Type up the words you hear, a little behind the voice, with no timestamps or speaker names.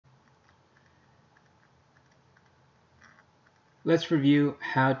Let's review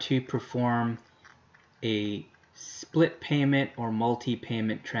how to perform a split payment or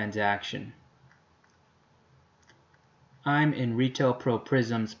multi-payment transaction. I'm in Retail Pro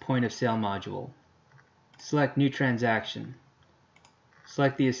Prism's point of sale module. Select New Transaction.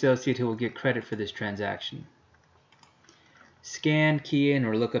 Select the associate who will get credit for this transaction. Scan, key in,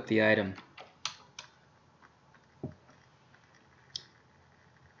 or look up the item.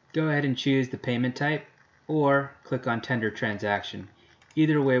 Go ahead and choose the payment type or click on Tender Transaction.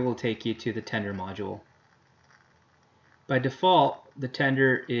 Either way will take you to the tender module. By default, the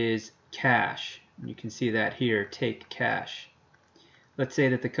tender is cash. You can see that here, take cash. Let's say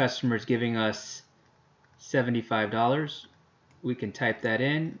that the customer is giving us $75. We can type that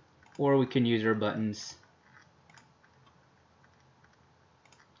in, or we can use our buttons.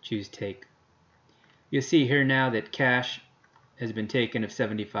 Choose take. You'll see here now that cash has been taken of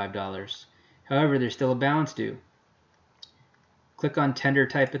 $75. However, there's still a balance due. Click on tender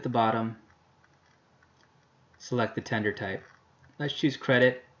type at the bottom. Select the tender type. Let's choose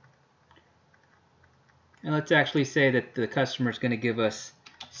credit. And let's actually say that the customer is going to give us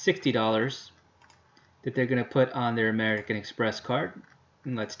 $60 that they're going to put on their American Express card.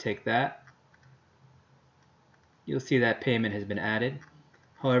 And let's take that. You'll see that payment has been added.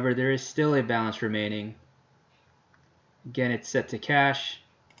 However, there is still a balance remaining. Again, it's set to cash.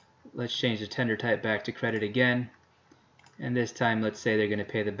 Let's change the tender type back to credit again. And this time, let's say they're going to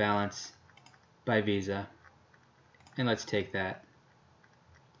pay the balance by Visa. And let's take that.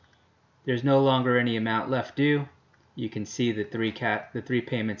 There's no longer any amount left due. You can see the three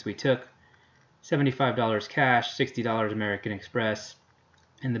payments we took. $75 cash, $60 American Express,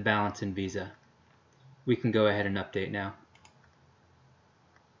 and the balance in Visa. We can go ahead and update now.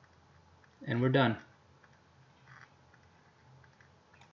 And we're done.